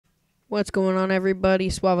What's going on, everybody?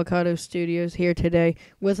 Swavocado Studios here today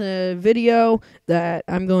with a video that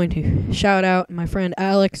I'm going to shout out my friend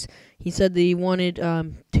Alex. He said that he wanted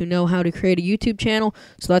to know how to create a YouTube channel,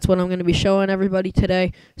 so that's what I'm going to be showing everybody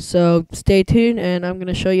today. So stay tuned, and I'm going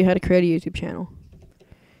to show you how to create a YouTube channel.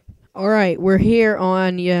 Alright, we're here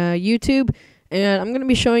on YouTube, and I'm going to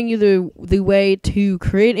be showing you the way to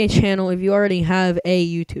create a channel if you already have a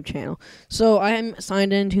YouTube channel. So I am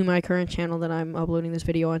signed into my current channel that I'm uploading this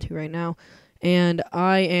video onto right now, and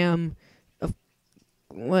I am...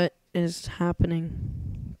 what is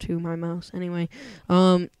happening to my mouse? Anyway,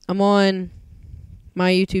 I'm on my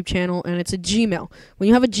YouTube channel, and it's a Gmail. When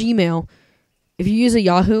you have a Gmail, if you use a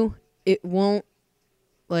Yahoo, it won't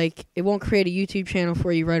create a YouTube channel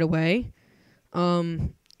for you right away.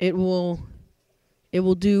 It will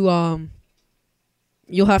do,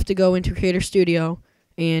 you'll have to go into Creator Studio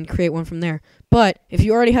and create one from there. But if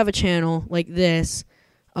you already have a channel like this,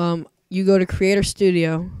 you go to Creator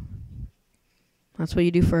Studio. That's what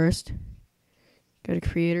you do first. Go to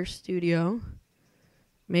Creator Studio.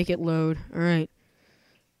 Make it load. Alright.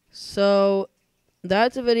 So,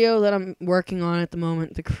 that's a video that I'm working on at the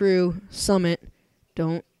moment. The Crew Summit.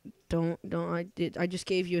 I just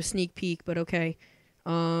gave you a sneak peek, but okay.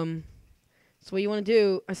 So what you want to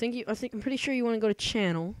do, I'm pretty sure you want to go to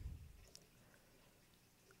channel.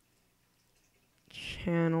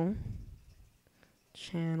 You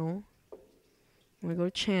want to go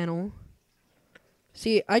to channel.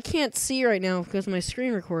 See, I can't see right now because of my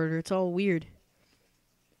screen recorder. It's all weird.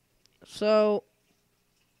 So,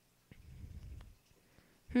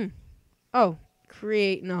 oh,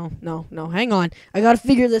 create, no, hang on. I gotta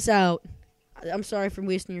figure this out. I'm sorry for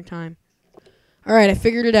wasting your time. Alright, I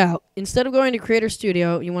figured it out. Instead of going to Creator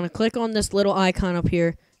Studio, you want to click on this little icon up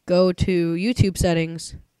here, go to YouTube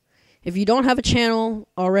settings. If you don't have a channel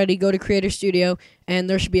already, go to Creator Studio, and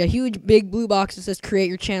there should be a huge big blue box that says create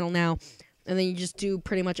your channel now. And then you just do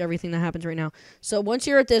pretty much everything that happens right now. So once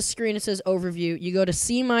you're at this screen, it says overview. You go to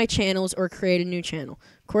see my channels or create a new channel.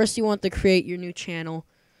 Of course, you want the create your new channel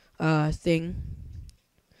thing.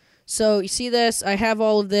 So you see this, I have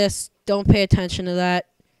all of this. Don't pay attention to that.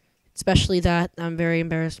 Especially that. I'm very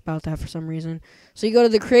embarrassed about that for some reason. So you go to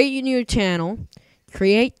the create your new channel.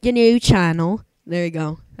 Create your new channel. There you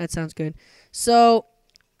go. That sounds good. So,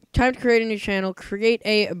 time to create a new channel. Create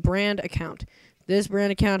a brand account. This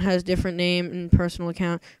brand account has different name and personal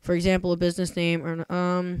account. For example, a business name or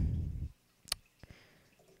I'm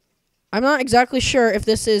not exactly sure if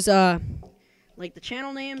this is like the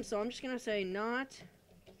channel name, so I'm just gonna say not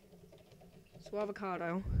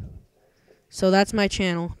Swavocado. So that's my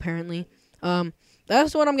channel, apparently.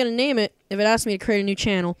 That's what I'm going to name it if it asks me to create a new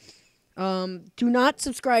channel. Do not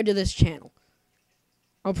subscribe to this channel.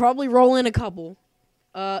 I'll probably roll in a couple.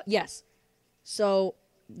 Yes. So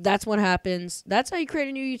that's what happens. That's how you create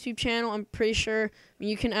a new YouTube channel, I'm pretty sure. I mean,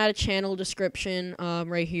 you can add a channel description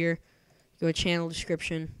right here. Go to channel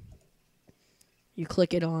description. You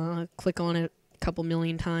click it on, click on it a couple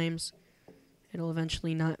million times. It'll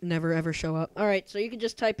eventually never ever show up. Alright, so you can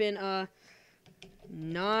just type in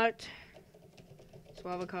not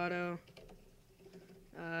Swavocado,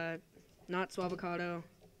 not Swavocado,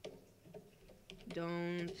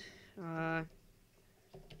 don't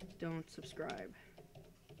subscribe.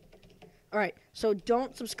 Alright, so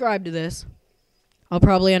don't subscribe to this. I'll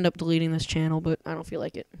probably end up deleting this channel, but I don't feel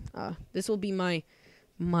like it. This will be my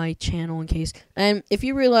channel in case. And if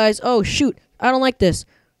you realize, oh shoot, I don't like this,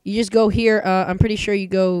 you just go here. I'm pretty sure you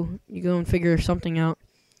go and figure something out.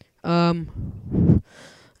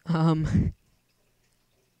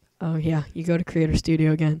 Oh yeah, you go to Creator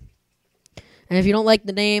Studio again. And if you don't like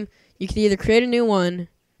the name, you can either create a new one,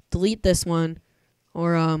 delete this one,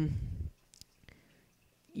 or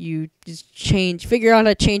you just figure out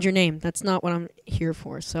how to change your name. That's not what I'm here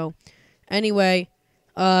for. So, anyway,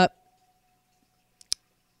 yeah.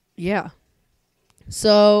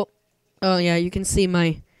 So, oh yeah, you can see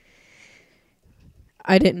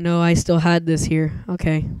I didn't know I still had this here.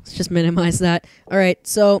 Okay, let's just minimize that. Alright,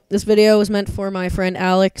 so this video was meant for my friend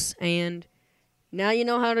Alex, and now you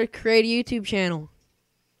know how to create a YouTube channel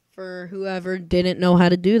for whoever didn't know how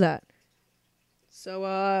to do that. So,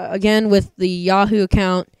 again, with the Yahoo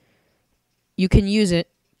account, you can use it.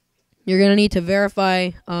 You're going to need to verify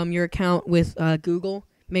your account with Google.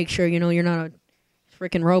 Make sure, you're not a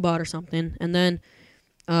freaking robot or something. And then,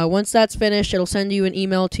 once that's finished, it'll send you an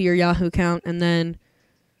email to your Yahoo account, and then...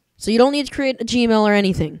 So you don't need to create a Gmail or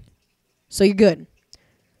anything. So you're good.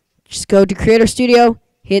 Just go to Creator Studio,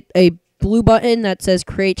 hit a blue button that says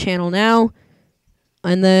Create Channel Now,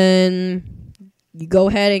 and then you go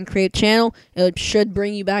ahead and create a channel. It should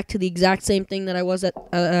bring you back to the exact same thing that I was at.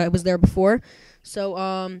 I was there before. So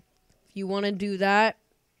if you want to do that,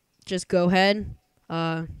 just go ahead.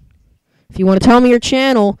 If you want to tell me your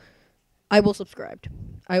channel, I will subscribe.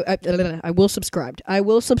 I will subscribe. I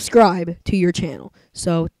will subscribe to your channel.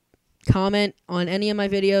 So comment on any of my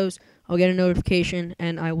videos. I'll get a notification,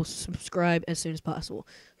 and I will subscribe as soon as possible.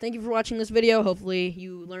 Thank you for watching this video. Hopefully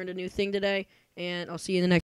you learned a new thing today, and I'll see you in the next